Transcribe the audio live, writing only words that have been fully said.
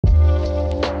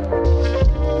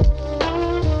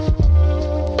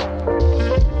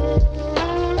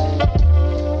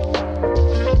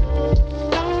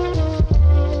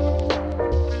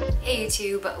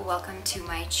welcome to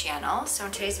my channel. So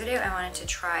in today's video I wanted to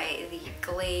try the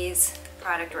GLAZE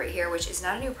product right here, which is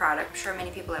not a new product. I'm sure many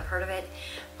people have heard of it,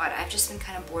 but I've just been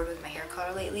kind of bored with my hair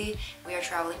color lately. We are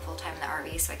traveling full-time in the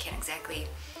RV, so I can't exactly,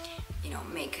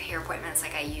 make hair appointments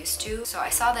like I used to. So I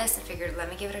saw this and figured, let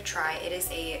me give it a try. It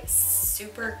is a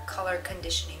super color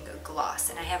conditioning gloss,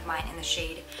 and I have mine in the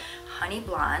shade Honey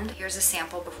Blonde. Here's a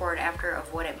sample before and after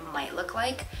of what it might look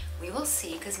like. We will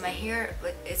see, because my hair,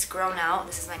 it's grown out.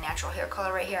 This is my natural hair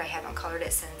color right here. I haven't colored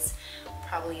it since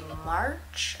probably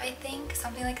March, I think,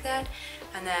 something like that.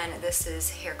 And then this is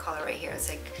hair color right here. It's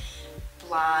like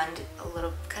blonde, a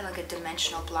little kind of like a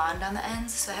dimensional blonde on the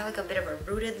ends. So I have like a bit of a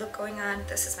rooted look going on.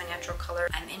 This is my natural color.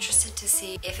 I'm interested to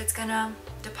see if it's gonna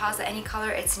deposit any color.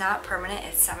 It's not permanent,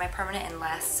 it's semi-permanent and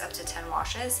lasts up to 10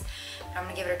 washes. But I'm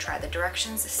gonna give it a try. The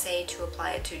directions say to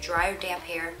apply it to dry or damp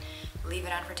hair, leave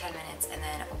it on for 10 minutes, and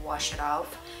then wash it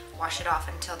off. Wash it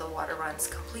off until the water runs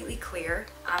completely clear.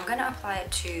 I'm gonna apply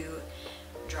it to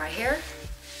dry hair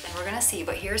and we're gonna see,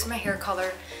 but here's my hair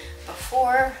color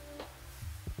before.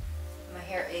 My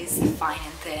hair is fine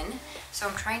and thin, so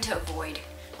I'm trying to avoid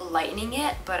lightening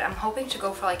it, but I'm hoping to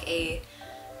go for like a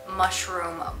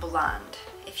mushroom blonde,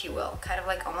 if you will. Kind of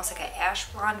like almost like an ash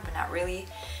blonde, but not really.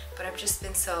 But I've just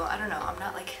been so, I don't know, I'm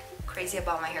not like crazy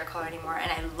about my hair color anymore,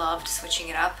 and I loved switching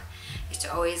it up. I used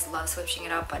to always love switching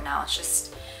it up, but now it's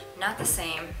just not the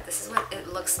same. This is what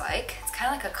it looks like. It's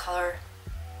kind of like a color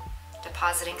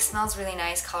depositing, smells really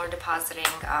nice, color depositing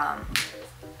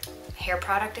hair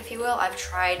product, if you will. I've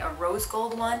tried a rose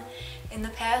gold one in the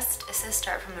past. It says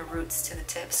start from the roots to the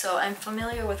tip, so I'm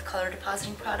familiar with color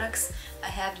depositing products. I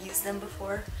have used them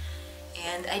before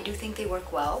and I do think they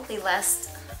work well. They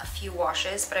last a few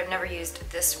washes, but I've never used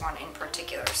this one in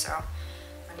particular, so I'm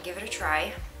gonna give it a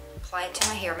try. Apply it to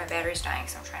my hair. My battery's dying,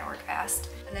 so I'm trying to work fast.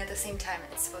 And at the same time,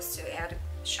 it's supposed to add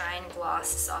shine, gloss,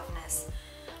 softness,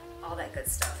 all that good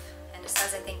stuff. And it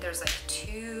says I think there's like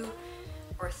 2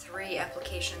 or 3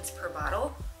 applications per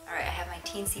bottle. All right, I have my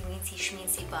teensy weensy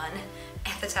schmeensy bun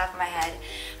at the top of my head.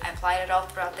 I applied it all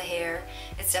throughout the hair.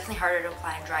 It's definitely harder to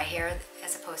apply in dry hair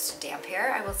as opposed to damp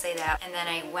hair, I will say that. And then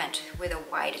I went with a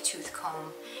wide tooth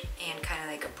comb and kind of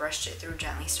like brushed it through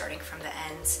gently, starting from the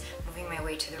ends, moving my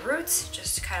way to the roots,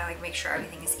 just to kind of like make sure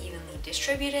everything is evenly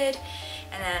distributed.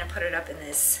 And then I put it up in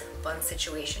this bun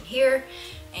situation here,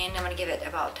 and I'm gonna give it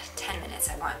about 10 minutes.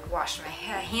 I washed my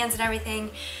hands and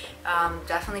everything.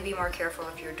 Definitely be more careful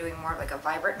if you're doing more of like a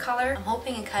vibrant color. I'm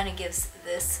hoping it kind of gives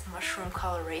this mushroom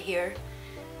color right here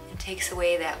and takes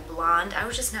away that blonde. I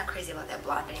was just not crazy about that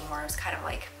blonde anymore. It was kind of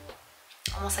like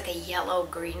almost like a yellow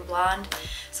green blonde,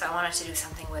 so I wanted to do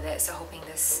something with it. So hoping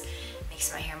this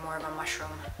makes my hair more of a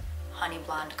mushroom honey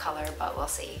blonde color, but we'll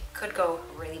see. Could go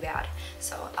really bad.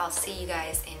 So I'll see you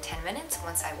guys in 10 minutes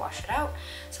once I wash it out.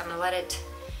 So I'm gonna let it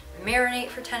marinate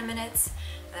for 10 minutes,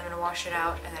 and I'm gonna wash it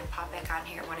out and then pop back on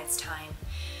here when it's time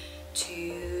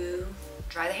to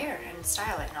dry the hair and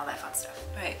style it and all that fun stuff.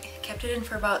 All right, kept it in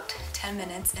for about 10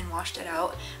 minutes and washed it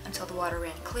out until the water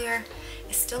ran clear.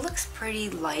 It still looks pretty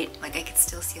light, like I could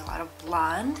still see a lot of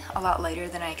blonde, a lot lighter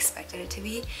than I expected it to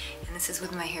be. And this is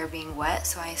with my hair being wet,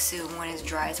 so I assume when it's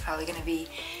dry it's probably gonna be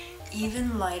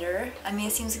even lighter. I mean,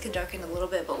 it seems like it darkened a little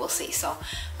bit, but we'll see. So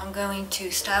I'm going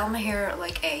to style my hair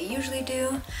like I usually do.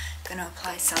 I'm gonna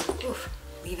apply some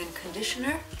leave-in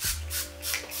conditioner,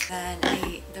 then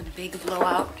the big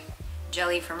blowout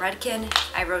jelly from Redken.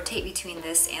 I rotate between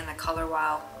this and the Color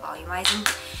Wow volumizing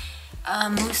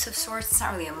mousse of sorts. It's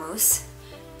not really a mousse,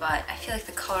 but I feel like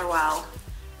the Color Wow,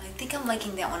 I think I'm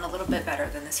liking that one a little bit better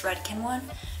than this Redken one.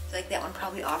 I feel like that one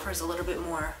probably offers a little bit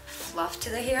more fluff to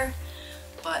the hair,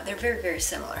 but they're very, very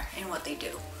similar in what they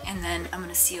do. And then I'm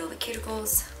gonna seal the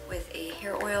cuticles with a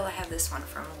hair oil. I have this one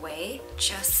from Way,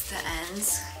 just the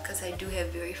ends, because I do have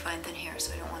very fine thin hair,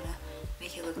 so I don't wanna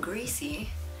make it look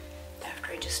greasy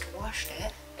after I just washed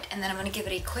it. And then I'm gonna give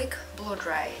it a quick blow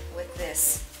dry with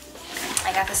this.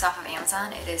 I got this off of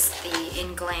Amazon. It is the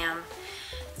In Glam.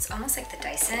 It's almost like the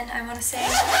Dyson, I wanna say.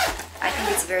 I think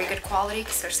it's very good quality,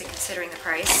 especially considering the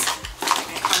price.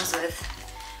 And it comes with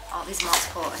all these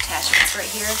multiple attachments right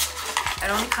here.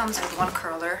 It only comes with one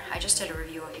curler. I just did a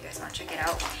review if you guys wanna check it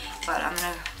out. But I'm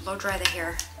gonna blow dry the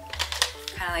hair,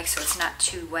 kind of like so it's not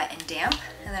too wet and damp.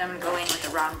 And then I'm gonna go in with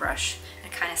a round brush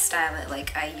and kind of style it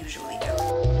like I usually do.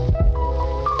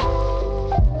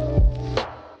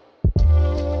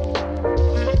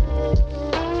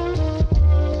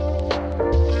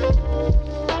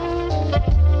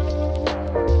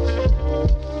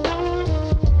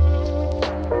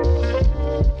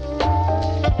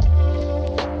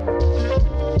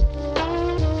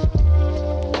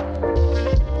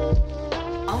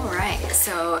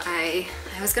 So I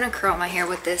was gonna to curl my hair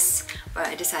with this, but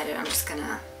I decided I'm just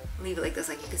gonna leave it like this.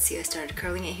 Like you can see, I started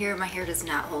curling it here. My hair does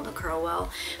not hold a curl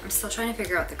well. I'm still trying to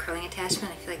figure out the curling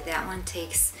attachment. I feel like that one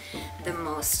takes the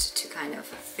most to kind of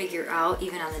figure out,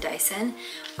 even on the Dyson.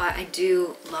 But I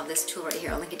do love this tool right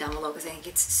here. I'll link it down below because I think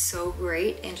it's so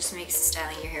great and just makes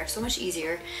styling your hair so much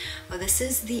easier. But this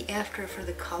is the after for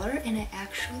the color, and I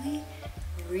actually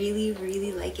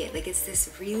really like it. Like, it's this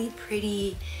really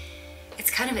pretty, it's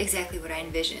kind of exactly what I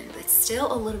envisioned. It's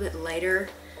still a little bit lighter.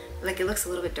 Like, it looks a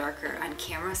little bit darker on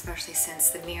camera, especially since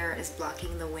the mirror is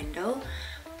blocking the window,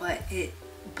 but it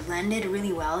blended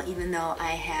really well, even though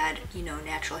I had, you know,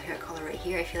 natural hair color right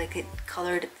here. I feel like it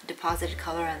deposited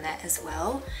color on that as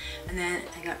well. And then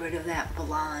I got rid of that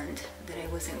blonde that I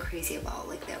wasn't crazy about,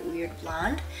 like that weird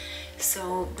blonde.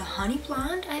 So the honey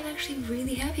blonde, I'm actually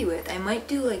really happy with. I might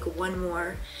do like one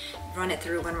more, run it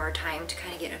through one more time to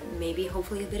kind of get maybe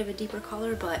hopefully a bit of a deeper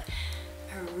color, but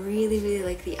I really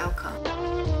like the outcome.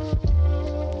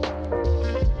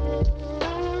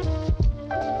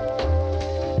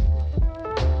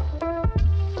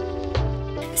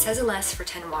 It says it lasts for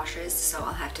 10 washes, so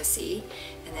I'll have to see,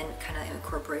 and then kind of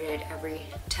incorporate it every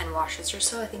 10 washes or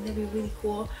so. I think that'd be really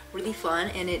cool, really fun,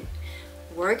 and it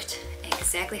worked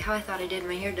exactly how I thought it did.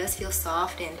 My hair does feel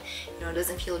soft, and you know, it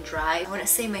doesn't feel dry. I wouldn't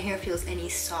say my hair feels any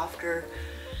softer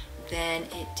than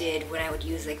it did when I would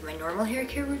use like my normal hair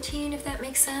care routine, if that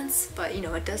makes sense. But you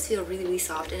know, it does feel really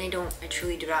soft, and I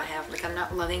truly do not have, like, I'm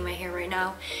not loving my hair right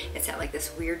now. It's at like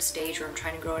this weird stage where I'm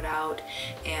trying to grow it out,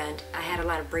 and I had a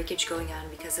lot of breakage going on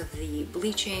because of the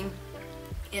bleaching,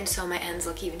 and so my ends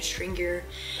look even stringier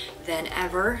than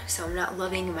ever. So I'm not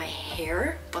loving my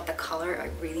hair, but the color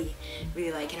I really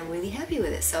like, and I'm really happy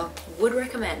with it. So would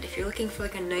recommend if you're looking for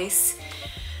like a nice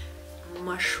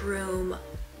mushroom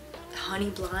honey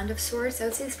blonde of sorts. I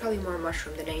would say it's probably more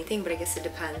mushroom than anything, but I guess it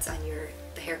depends on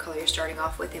the hair color you're starting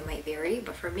off with. It might vary,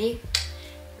 but for me,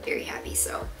 I'm very happy.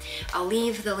 So I'll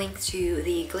leave the link to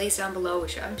the glaze down below,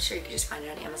 which I'm sure you can just find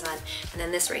it on Amazon, and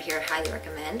then this right here I highly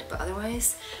recommend. But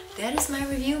otherwise, that is my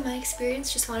review, my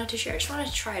experience. Just wanted to share. I just wanted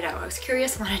to try it out. I was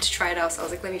curious, wanted to try it out, so I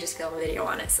was like, let me just film a video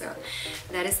on it. So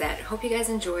that is that. Hope you guys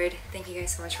enjoyed. Thank you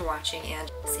guys so much for watching, and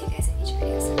see you guys in the future.